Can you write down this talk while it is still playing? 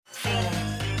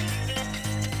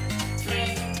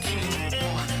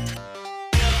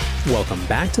Welcome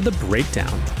back to The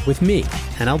Breakdown with me,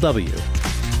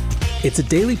 NLW. It's a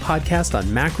daily podcast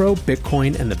on macro,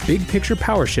 Bitcoin, and the big picture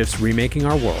power shifts remaking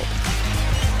our world.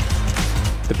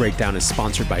 The Breakdown is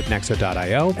sponsored by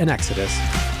Nexo.io and Exodus,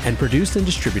 and produced and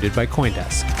distributed by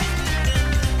CoinDesk.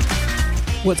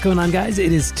 What's going on, guys?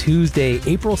 It is Tuesday,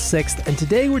 April 6th, and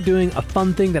today we're doing a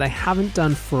fun thing that I haven't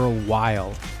done for a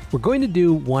while. We're going to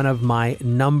do one of my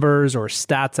numbers or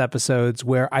stats episodes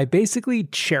where I basically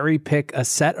cherry pick a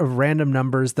set of random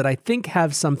numbers that I think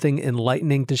have something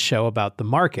enlightening to show about the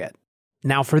market.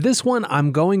 Now, for this one,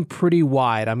 I'm going pretty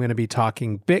wide. I'm going to be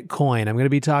talking Bitcoin. I'm going to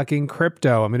be talking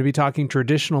crypto. I'm going to be talking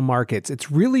traditional markets.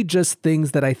 It's really just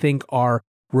things that I think are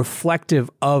reflective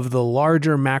of the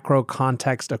larger macro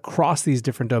context across these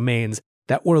different domains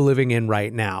that we're living in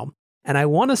right now. And I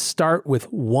want to start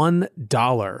with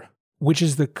 $1. Which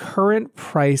is the current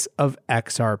price of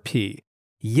XRP.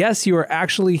 Yes, you are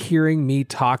actually hearing me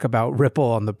talk about Ripple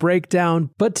on the breakdown,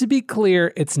 but to be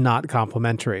clear, it's not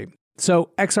complimentary.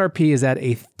 So XRP is at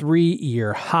a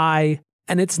 3-year high,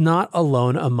 and it's not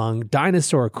alone among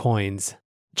dinosaur coins.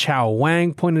 Chao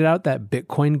Wang pointed out that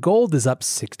Bitcoin Gold is up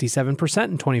 67%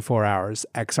 in 24 hours,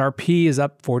 XRP is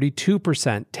up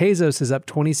 42%, Tezos is up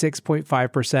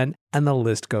 26.5%, and the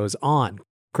list goes on.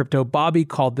 Crypto Bobby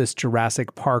called this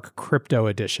Jurassic Park Crypto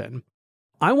Edition.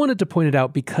 I wanted to point it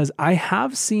out because I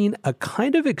have seen a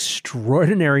kind of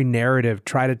extraordinary narrative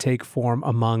try to take form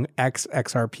among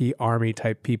ex-XRP army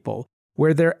type people,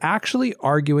 where they're actually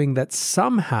arguing that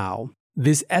somehow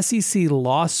this SEC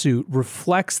lawsuit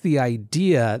reflects the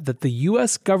idea that the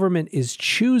US government is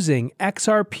choosing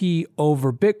XRP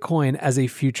over Bitcoin as a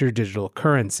future digital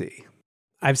currency.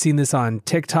 I've seen this on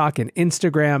TikTok and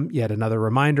Instagram, yet another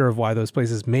reminder of why those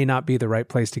places may not be the right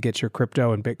place to get your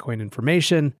crypto and Bitcoin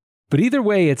information. But either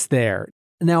way, it's there.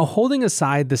 Now, holding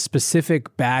aside the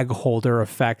specific bag holder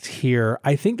effect here,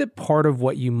 I think that part of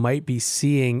what you might be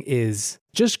seeing is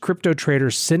just crypto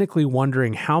traders cynically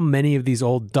wondering how many of these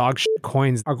old dog shit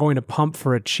coins are going to pump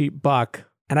for a cheap buck.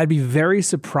 And I'd be very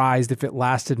surprised if it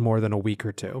lasted more than a week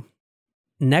or two.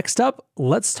 Next up,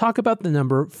 let's talk about the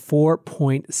number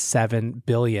 4.7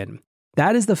 billion.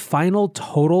 That is the final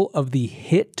total of the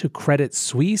hit to Credit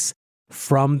Suisse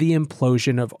from the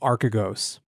implosion of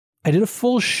Archegos. I did a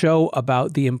full show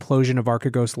about the implosion of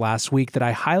Archegos last week that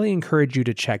I highly encourage you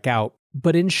to check out.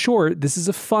 But in short, this is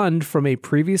a fund from a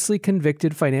previously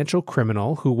convicted financial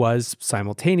criminal who was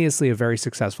simultaneously a very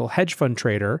successful hedge fund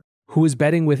trader, who was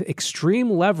betting with extreme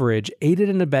leverage aided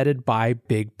and abetted by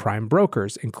big prime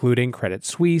brokers, including Credit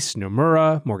Suisse,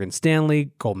 Nomura, Morgan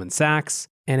Stanley, Goldman Sachs,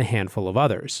 and a handful of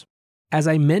others. As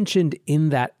I mentioned in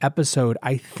that episode,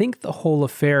 I think the whole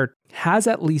affair has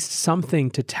at least something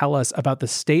to tell us about the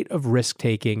state of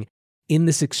risk-taking in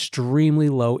this extremely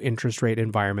low interest rate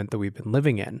environment that we've been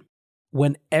living in.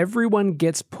 When everyone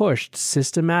gets pushed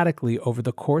systematically over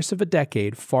the course of a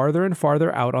decade farther and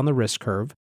farther out on the risk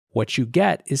curve, what you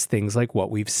get is things like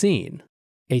what we've seen.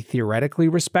 A theoretically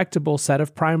respectable set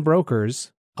of prime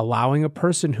brokers allowing a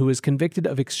person who is convicted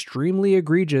of extremely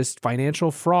egregious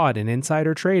financial fraud and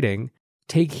insider trading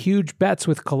take huge bets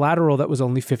with collateral that was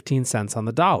only 15 cents on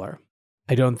the dollar.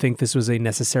 I don't think this was a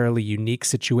necessarily unique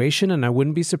situation, and I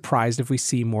wouldn't be surprised if we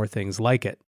see more things like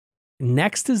it.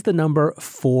 Next is the number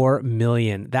 4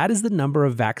 million. That is the number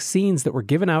of vaccines that were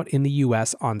given out in the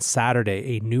US on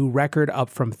Saturday, a new record up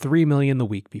from 3 million the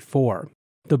week before.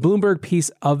 The Bloomberg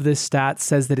piece of this stat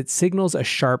says that it signals a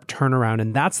sharp turnaround,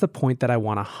 and that's the point that I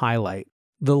want to highlight.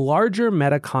 The larger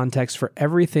meta context for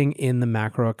everything in the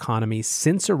macroeconomy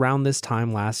since around this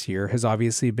time last year has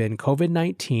obviously been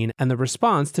COVID-19 and the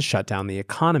response to shut down the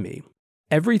economy.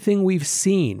 Everything we've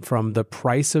seen, from the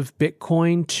price of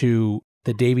Bitcoin to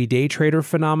the Davy Day Trader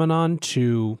phenomenon,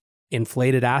 to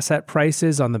inflated asset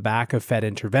prices on the back of Fed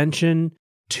intervention,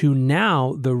 to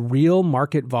now the real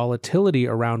market volatility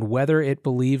around whether it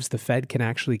believes the Fed can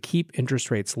actually keep interest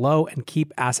rates low and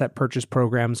keep asset purchase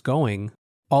programs going.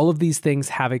 All of these things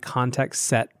have a context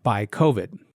set by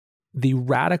COVID. The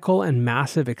radical and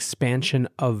massive expansion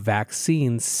of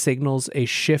vaccines signals a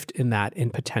shift in that in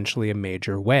potentially a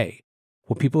major way.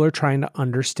 What people are trying to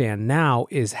understand now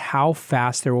is how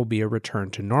fast there will be a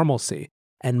return to normalcy.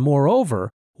 And moreover,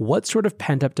 what sort of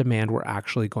pent-up demand we're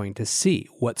actually going to see.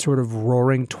 What sort of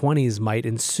roaring 20s might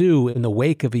ensue in the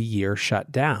wake of a year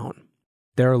shut down.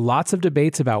 There are lots of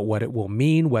debates about what it will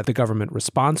mean, what the government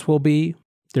response will be.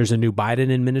 There's a new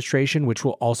Biden administration, which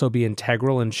will also be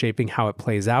integral in shaping how it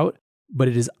plays out. But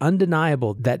it is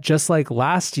undeniable that just like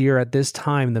last year at this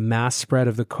time, the mass spread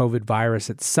of the COVID virus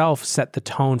itself set the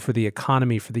tone for the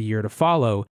economy for the year to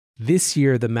follow. This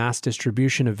year, the mass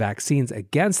distribution of vaccines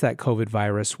against that COVID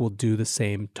virus will do the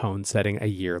same tone setting a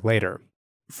year later.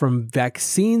 From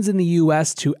vaccines in the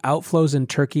US to outflows in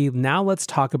Turkey, now let's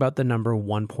talk about the number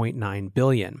 1.9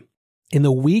 billion. In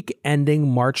the week ending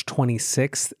March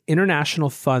 26th, international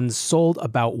funds sold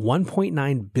about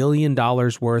 $1.9 billion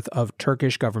worth of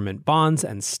Turkish government bonds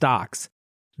and stocks.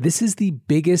 This is the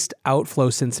biggest outflow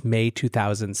since May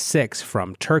 2006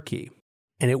 from Turkey.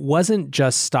 And it wasn't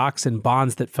just stocks and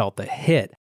bonds that felt the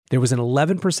hit. There was an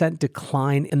 11%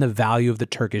 decline in the value of the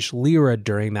Turkish lira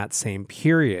during that same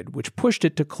period, which pushed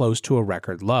it to close to a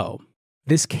record low.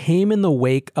 This came in the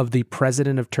wake of the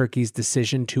president of Turkey's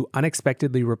decision to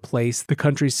unexpectedly replace the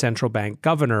country's central bank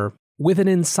governor with an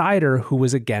insider who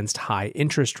was against high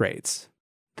interest rates.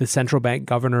 The central bank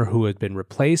governor who had been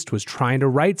replaced was trying to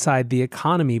right-side the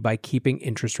economy by keeping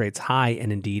interest rates high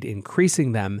and indeed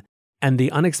increasing them. And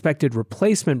the unexpected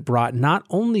replacement brought not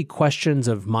only questions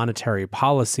of monetary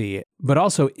policy, but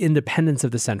also independence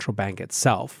of the central bank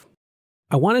itself.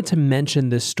 I wanted to mention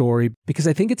this story because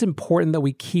I think it's important that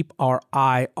we keep our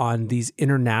eye on these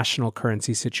international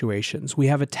currency situations. We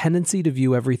have a tendency to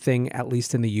view everything, at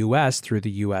least in the US, through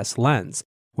the US lens.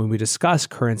 When we discuss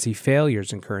currency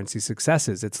failures and currency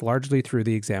successes, it's largely through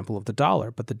the example of the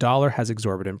dollar, but the dollar has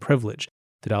exorbitant privilege.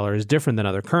 The dollar is different than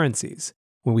other currencies.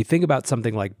 When we think about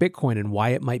something like Bitcoin and why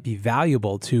it might be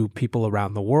valuable to people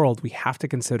around the world, we have to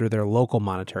consider their local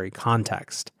monetary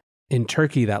context. In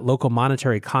Turkey, that local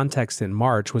monetary context in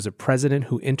March was a president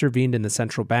who intervened in the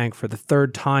central bank for the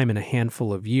third time in a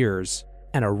handful of years,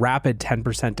 and a rapid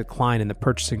 10% decline in the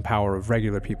purchasing power of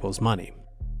regular people's money.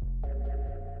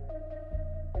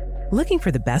 Looking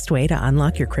for the best way to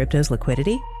unlock your crypto's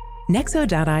liquidity?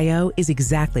 Nexo.io is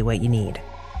exactly what you need.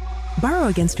 Borrow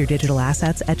against your digital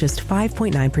assets at just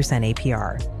 5.9%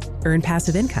 APR. Earn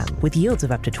passive income with yields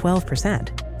of up to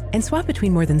 12%. And swap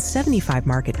between more than 75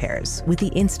 market pairs with the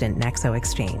instant Nexo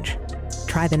exchange.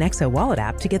 Try the Nexo wallet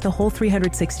app to get the whole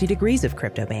 360 degrees of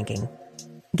crypto banking.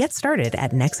 Get started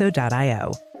at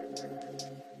Nexo.io.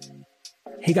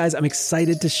 Hey guys, I'm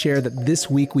excited to share that this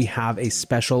week we have a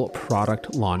special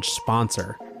product launch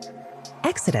sponsor.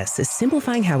 Exodus is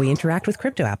simplifying how we interact with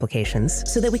crypto applications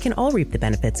so that we can all reap the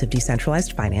benefits of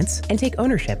decentralized finance and take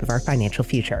ownership of our financial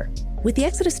future. With the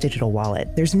Exodus digital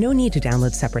wallet, there's no need to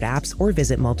download separate apps or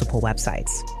visit multiple websites.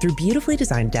 Through beautifully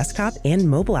designed desktop and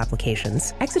mobile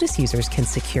applications, Exodus users can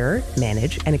secure,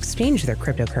 manage, and exchange their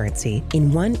cryptocurrency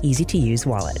in one easy-to-use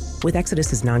wallet. With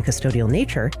Exodus's non-custodial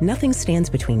nature, nothing stands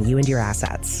between you and your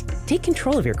assets. Take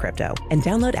control of your crypto and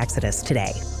download Exodus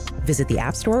today. Visit the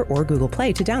App Store or Google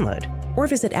Play to download, or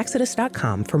visit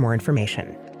exodus.com for more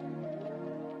information.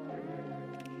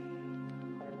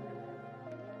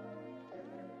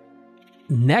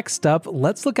 Next up,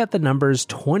 let's look at the numbers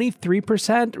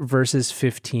 23% versus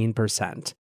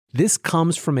 15%. This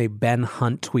comes from a Ben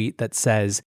Hunt tweet that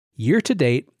says, year to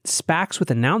date, SPACs with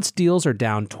announced deals are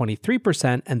down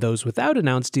 23% and those without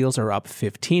announced deals are up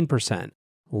 15%.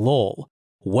 Lol.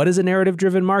 What is a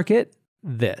narrative-driven market?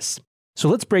 This. So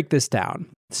let's break this down.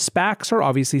 SPACs are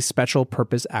obviously special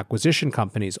purpose acquisition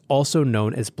companies, also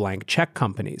known as blank check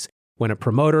companies. When a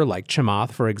promoter like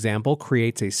Chamath, for example,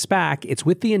 creates a SPAC, it's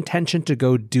with the intention to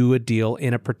go do a deal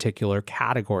in a particular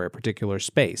category, a particular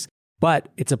space. But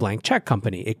it's a blank check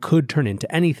company. It could turn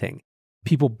into anything.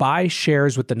 People buy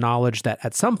shares with the knowledge that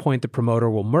at some point the promoter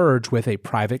will merge with a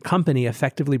private company,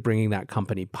 effectively bringing that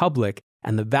company public,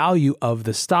 and the value of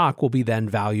the stock will be then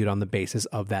valued on the basis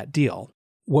of that deal.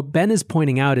 What Ben is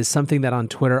pointing out is something that on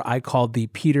Twitter I called the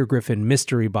Peter Griffin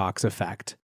mystery box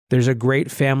effect. There's a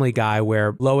great Family Guy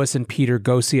where Lois and Peter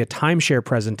go see a timeshare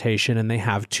presentation and they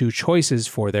have two choices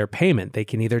for their payment. They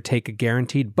can either take a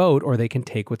guaranteed boat or they can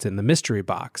take what's in the mystery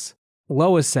box.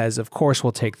 Lois says, of course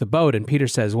we'll take the boat, and Peter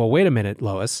says, well, wait a minute,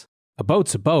 Lois. A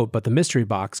boat's a boat, but the mystery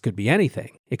box could be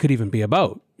anything. It could even be a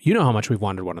boat. You know how much we've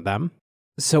wanted one of them.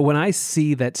 So when I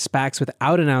see that SPACs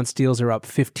without announced deals are up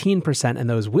 15% and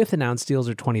those with announced deals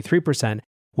are 23%,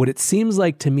 what it seems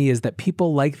like to me is that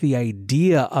people like the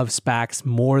idea of SPACs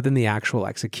more than the actual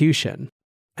execution.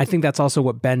 I think that's also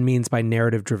what Ben means by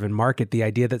narrative-driven market, the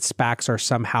idea that SPACs are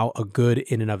somehow a good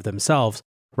in and of themselves,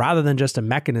 rather than just a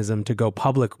mechanism to go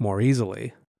public more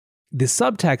easily. The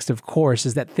subtext, of course,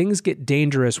 is that things get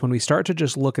dangerous when we start to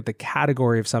just look at the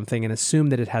category of something and assume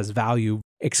that it has value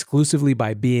exclusively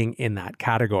by being in that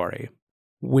category.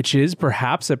 Which is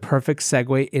perhaps a perfect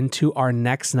segue into our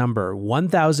next number,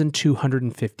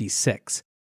 1,256.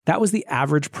 That was the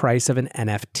average price of an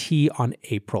NFT on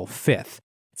April 5th.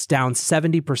 It's down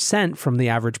 70% from the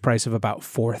average price of about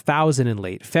 4,000 in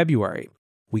late February.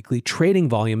 Weekly trading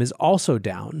volume is also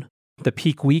down. The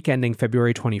peak week ending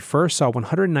February 21st saw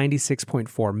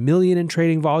 196.4 million in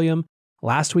trading volume.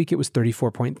 Last week, it was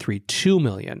 34.32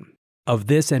 million. Of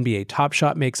this, NBA Top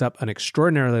Shot makes up an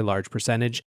extraordinarily large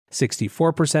percentage,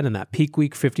 64% in that peak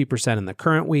week, 50% in the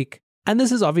current week. And this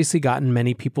has obviously gotten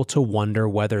many people to wonder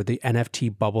whether the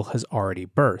NFT bubble has already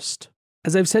burst.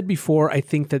 As I've said before, I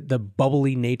think that the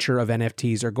bubbly nature of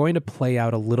NFTs are going to play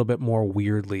out a little bit more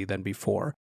weirdly than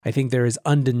before. I think there is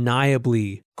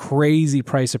undeniably crazy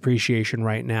price appreciation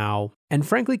right now, and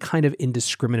frankly, kind of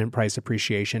indiscriminate price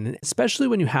appreciation, and especially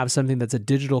when you have something that's a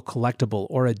digital collectible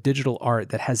or a digital art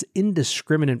that has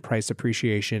indiscriminate price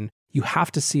appreciation, you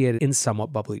have to see it in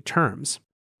somewhat bubbly terms.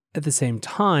 At the same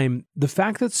time, the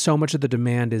fact that so much of the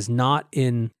demand is not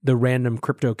in the random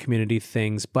crypto community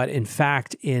things, but in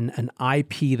fact in an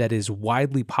IP that is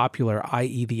widely popular,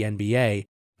 i.e. the NBA,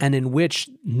 and in which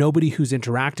nobody who's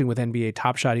interacting with NBA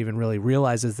Top Shot even really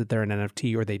realizes that they're an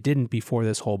NFT or they didn't before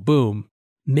this whole boom,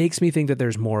 makes me think that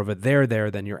there's more of a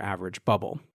there than your average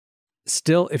bubble.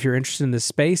 Still, if you're interested in this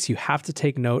space, you have to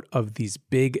take note of these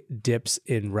big dips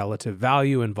in relative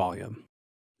value and volume.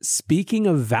 Speaking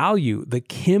of value, the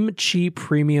Kimchi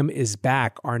premium is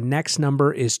back. Our next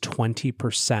number is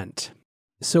 20%.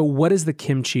 So what is the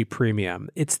Kimchi premium?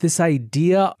 It's this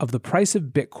idea of the price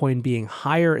of Bitcoin being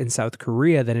higher in South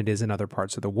Korea than it is in other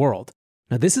parts of the world.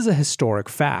 Now, this is a historic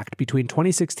fact. Between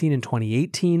 2016 and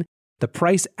 2018, the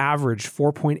price averaged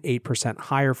 4.8%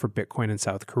 higher for Bitcoin in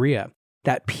South Korea.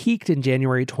 That peaked in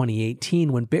January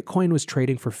 2018 when Bitcoin was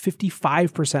trading for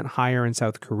 55% higher in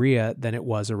South Korea than it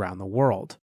was around the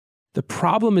world. The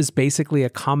problem is basically a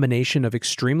combination of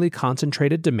extremely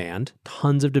concentrated demand,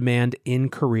 tons of demand in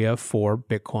Korea for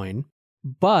Bitcoin,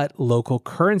 but local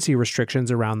currency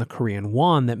restrictions around the Korean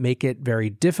won that make it very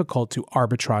difficult to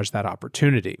arbitrage that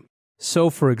opportunity. So,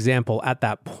 for example, at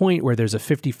that point where there's a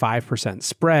 55%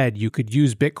 spread, you could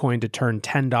use Bitcoin to turn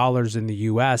 $10 in the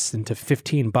US into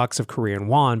 $15 of Korean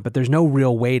won, but there's no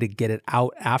real way to get it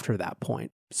out after that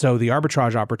point. So the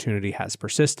arbitrage opportunity has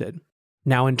persisted.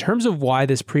 Now, in terms of why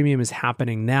this premium is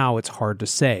happening now, it's hard to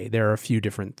say. There are a few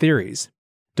different theories.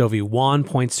 Dovi Wan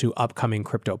points to upcoming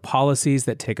crypto policies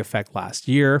that take effect last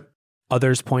year.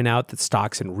 Others point out that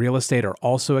stocks and real estate are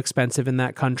also expensive in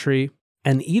that country.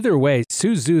 And either way,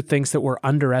 Su Zhu thinks that we're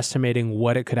underestimating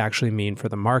what it could actually mean for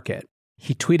the market.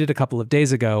 He tweeted a couple of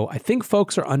days ago, "I think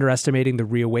folks are underestimating the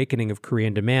reawakening of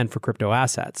Korean demand for crypto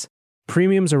assets.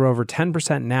 Premiums are over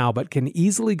 10% now, but can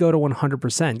easily go to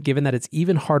 100% given that it's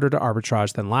even harder to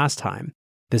arbitrage than last time.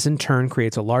 This in turn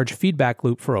creates a large feedback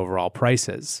loop for overall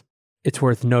prices." It's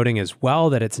worth noting as well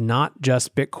that it's not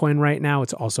just Bitcoin right now,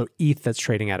 it's also ETH that's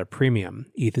trading at a premium.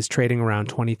 ETH is trading around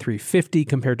 $23.50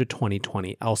 compared to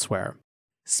 $20.20 elsewhere.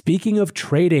 Speaking of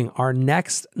trading, our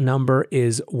next number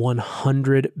is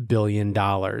 $100 billion.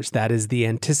 That is the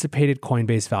anticipated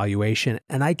Coinbase valuation.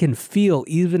 And I can feel,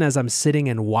 even as I'm sitting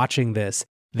and watching this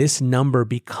number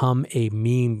become a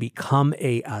meme, become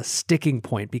a sticking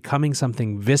point, becoming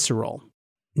something visceral.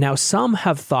 Now, some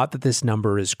have thought that this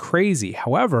number is crazy.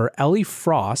 However, Ellie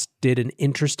Frost did an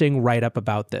interesting write-up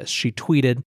about this. She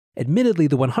tweeted, "Admittedly,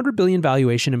 the $100 billion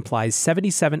valuation implies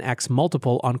 77x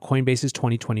multiple on Coinbase's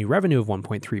 2020 revenue of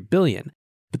 $1.3 billion.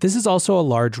 But this is also a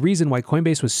large reason why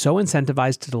Coinbase was so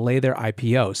incentivized to delay their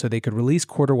IPO so they could release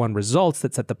Q1 results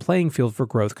that set the playing field for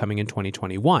growth coming in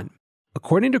 2021.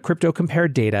 According to Crypto Compare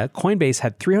data, Coinbase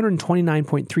had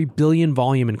 329.3 billion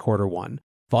volume in Q1.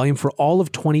 Volume for all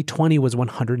of 2020 was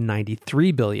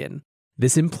 193 billion.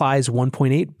 This implies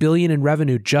 1.8 billion in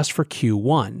revenue just for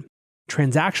Q1.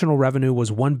 Transactional revenue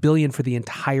was 1 billion for the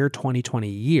entire 2020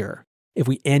 year. If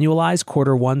we annualize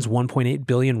Q1's 1.8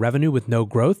 billion revenue with no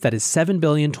growth, that is 7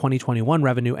 billion 2021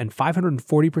 revenue and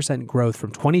 540% growth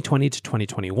from 2020 to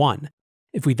 2021.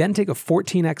 If we then take a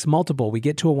 14x multiple, we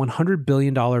get to a $100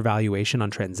 billion valuation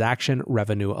on transaction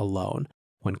revenue alone.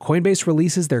 When Coinbase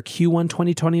releases their Q1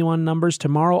 2021 numbers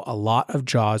tomorrow, a lot of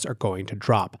jaws are going to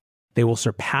drop. They will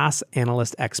surpass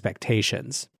analyst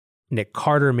expectations. Nick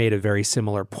Carter made a very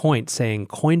similar point, saying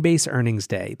Coinbase earnings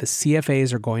day, the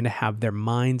CFAs are going to have their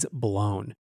minds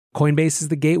blown. Coinbase is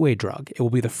the gateway drug. It will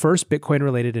be the first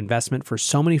Bitcoin-related investment for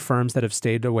so many firms that have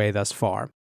stayed away thus far.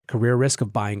 Career risk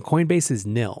of buying Coinbase is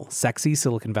nil. Sexy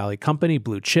Silicon Valley company,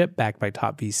 blue chip, backed by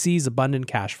top VCs, abundant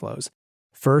cash flows.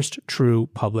 First true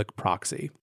public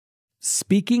proxy.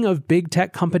 Speaking of big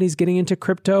tech companies getting into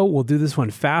crypto, we'll do this one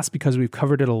fast because we've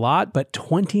covered it a lot, but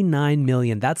 29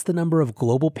 million, that's the number of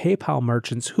global PayPal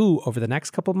merchants who, over the next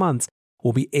couple months,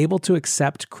 will be able to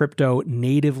accept crypto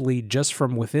natively just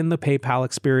from within the PayPal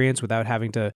experience without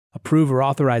having to approve or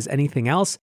authorize anything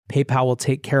else. PayPal will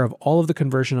take care of all of the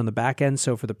conversion on the back end,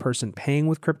 so for the person paying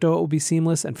with crypto, it will be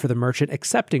seamless, and for the merchant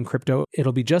accepting crypto,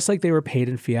 it'll be just like they were paid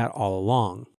in fiat all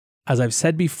along. As I've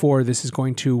said before, this is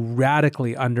going to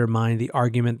radically undermine the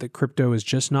argument that crypto is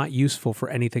just not useful for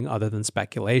anything other than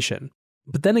speculation.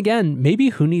 But then again, maybe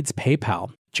who needs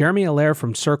PayPal? Jeremy Allaire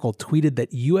from Circle tweeted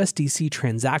that USDC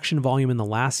transaction volume in the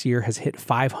last year has hit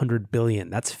 500 billion.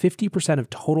 That's 50% of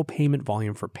total payment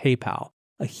volume for PayPal.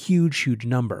 A huge, huge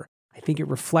number. I think it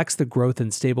reflects the growth in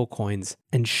stablecoins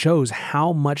and shows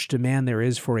how much demand there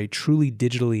is for a truly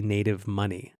digitally native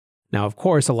money. Now, of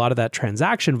course, a lot of that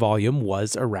transaction volume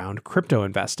was around crypto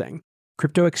investing.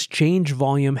 Crypto exchange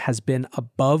volume has been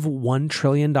above $1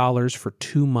 trillion for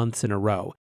 2 months in a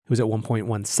row. It was at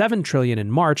 1.17 trillion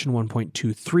in March and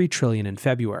 1.23 trillion in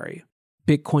February.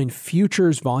 Bitcoin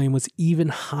futures volume was even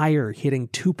higher, hitting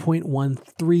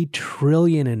 2.13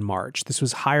 trillion in March. This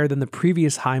was higher than the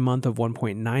previous high month of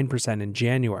 1.9% in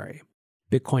January.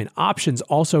 Bitcoin options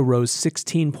also rose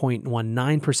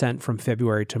 16.19% from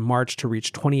February to March to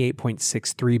reach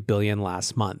 28.63 billion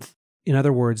last month. In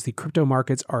other words, the crypto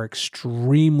markets are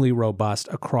extremely robust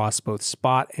across both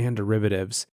spot and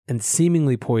derivatives and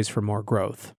seemingly poised for more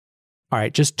growth. All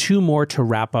right, just 2 more to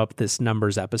wrap up this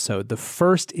numbers episode. The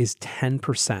first is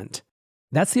 10%.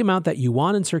 That's the amount that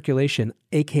yuan in circulation,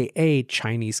 aka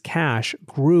Chinese cash,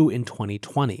 grew in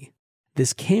 2020.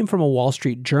 This came from a Wall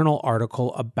Street Journal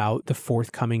article about the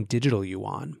forthcoming digital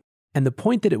yuan. And the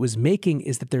point that it was making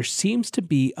is that there seems to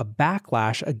be a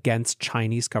backlash against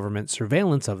Chinese government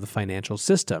surveillance of the financial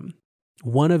system.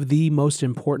 One of the most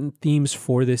important themes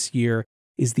for this year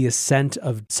is the ascent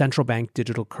of central bank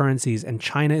digital currencies, and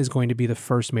China is going to be the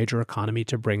first major economy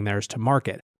to bring theirs to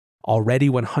market. Already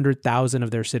 100,000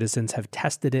 of their citizens have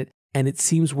tested it, and it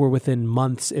seems we're within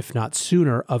months, if not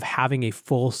sooner, of having a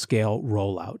full-scale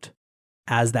rollout.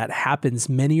 As that happens,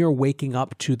 many are waking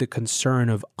up to the concern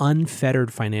of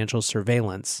unfettered financial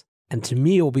surveillance. And to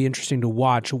me, it will be interesting to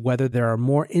watch whether there are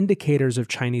more indicators of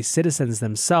Chinese citizens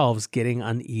themselves getting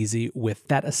uneasy with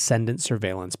that ascendant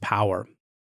surveillance power.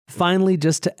 Finally,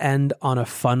 just to end on a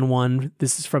fun one,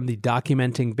 this is from the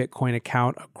Documenting Bitcoin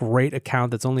account, a great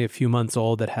account that's only a few months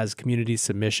old that has community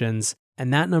submissions,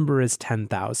 and that number is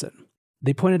 10,000.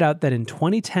 They pointed out that in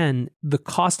 2010, the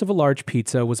cost of a large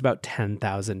pizza was about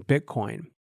 10,000 Bitcoin.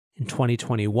 In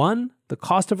 2021, the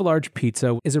cost of a large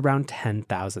pizza is around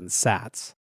 10,000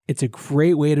 sats. It's a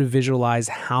great way to visualize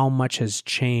how much has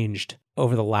changed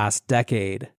over the last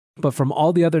decade. But from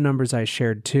all the other numbers I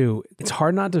shared too, it's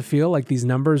hard not to feel like these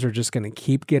numbers are just going to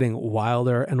keep getting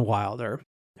wilder and wilder.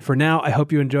 For now, I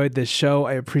hope you enjoyed this show.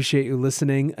 I appreciate you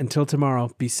listening. Until tomorrow,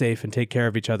 be safe and take care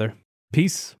of each other.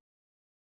 Peace.